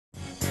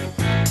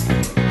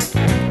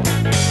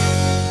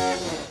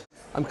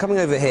I'm coming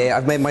over here.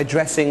 I've made my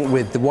dressing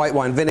with the white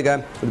wine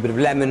vinegar, with a bit of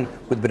lemon,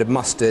 with a bit of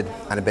mustard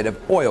and a bit of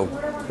oil,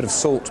 a bit of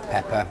salt,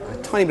 pepper, a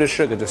tiny bit of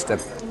sugar just to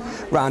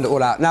round it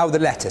all out. Now with the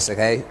lettuce,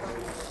 okay?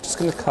 Just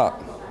going to cut.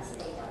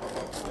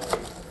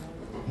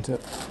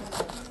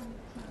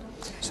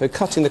 So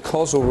cutting the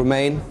cos will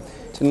remain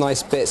to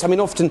nice bits. I mean,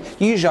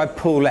 usually I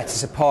pull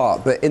lettuce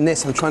apart, but in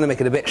this I'm trying to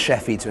make it a bit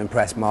chefy to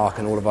impress Mark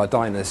and all of our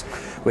diners,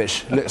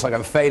 which looks like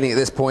I'm failing at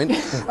this point.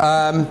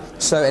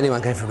 So anyway,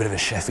 I'm going for a bit of a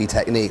chefy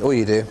technique. All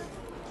you do,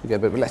 you get a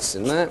bit of lettuce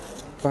in there,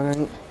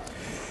 bang.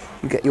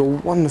 You get your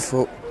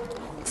wonderful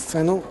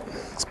fennel.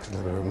 Let's put a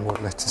little bit more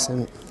lettuce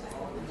in.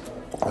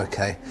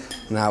 Okay,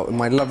 now with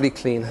my lovely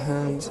clean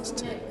hands, let's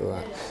take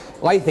that.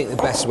 I think the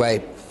best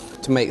way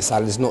to make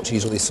salad is not to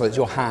use all these solids.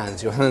 Your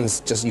hands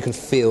just, you can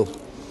feel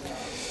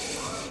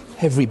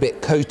every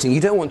bit coating.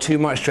 You don't want too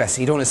much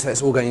dressing. You don't want it so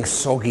it's all going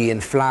soggy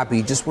and flabby.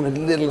 You just want a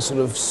little sort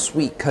of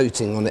sweet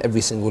coating on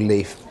every single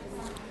leaf.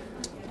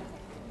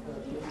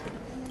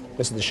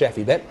 This is the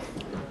chefy bit,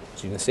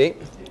 as you can see.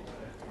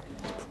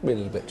 Probably a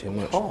little bit too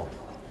much. Oh,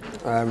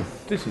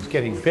 this is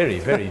getting very,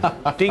 very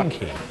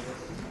dinky.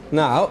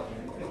 Now,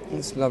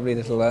 this lovely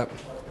little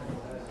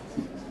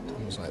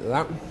things like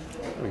that.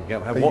 There we go.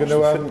 Are you going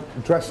to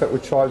dress that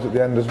with chives at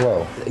the end as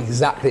well?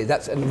 Exactly.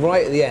 And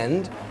right at the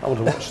end. I want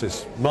to watch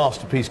this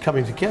masterpiece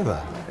coming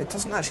together. It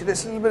doesn't actually.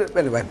 There's a little bit.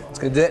 Anyway, it's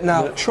going to do it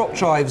now. Yeah. Chopped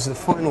chives, the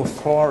final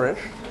flourish.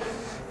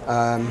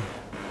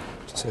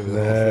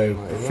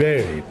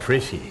 Very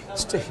pretty.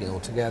 Sticking all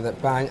together,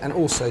 bang, and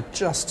also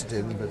just to do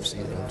a little bit of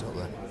seasoning on top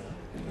there.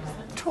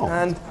 Tom.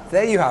 And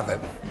there you have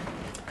it,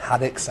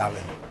 haddock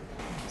salad.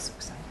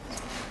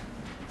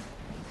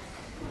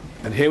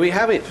 And here we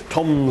have it,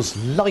 Tom's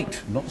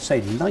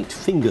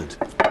light-fingered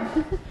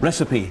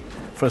recipe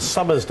for a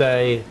summer's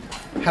day,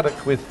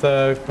 haddock with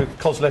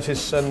cos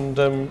lettuce and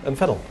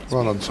fennel.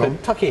 Well done, Tom.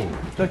 So tuck in,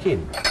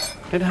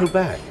 don't hold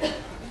back.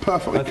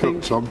 Perfectly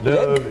cooked, Tom.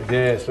 No,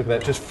 yes, look at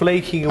that, just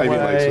flaking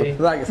away.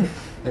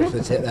 Thanks for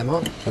the tip there,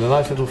 Mark. And a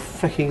nice little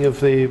flecking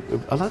of I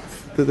like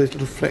those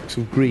little flecks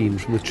of green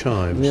from the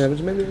chives. Yeah,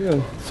 but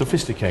maybe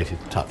sophisticated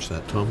touch,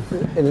 that, Tom.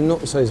 In a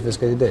not so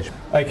sophisticated dish.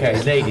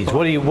 Okay, ladies,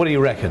 what do you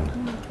reckon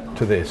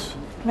to this?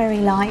 Very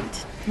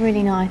light,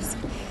 really nice.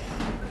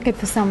 Good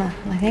for summer,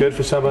 I think. Good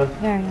for summer.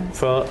 Very nice.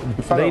 For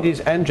ladies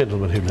and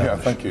gentlemen who love it. Yeah,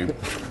 thank you.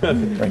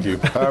 Thank you.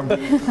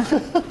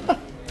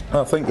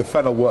 I think the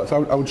fennel works. I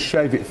would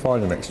shave it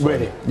finer next time.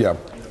 Really? Yeah.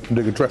 And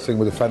do a dressing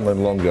with the fennel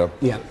in longer.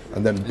 Yeah.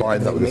 And then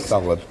bind that with a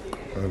salad.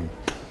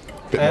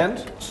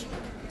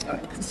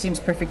 It seems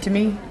perfect to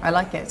me. I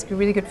like it. It's a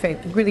really good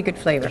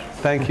flavour.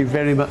 Thank you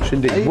very much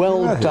indeed.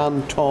 Well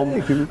done,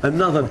 Tom.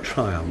 Another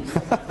triumph.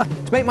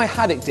 To make my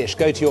haddock dish,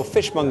 go to your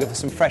fishmonger for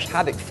some fresh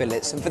haddock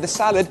fillets, and for the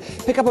salad,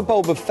 pick up a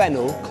bulb of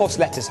fennel, cos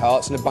lettuce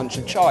hearts and a bunch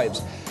of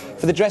chives.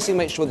 For the dressing,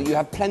 make sure that you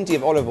have plenty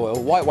of olive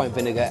oil, white wine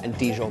vinegar and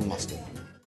Dijon mustard.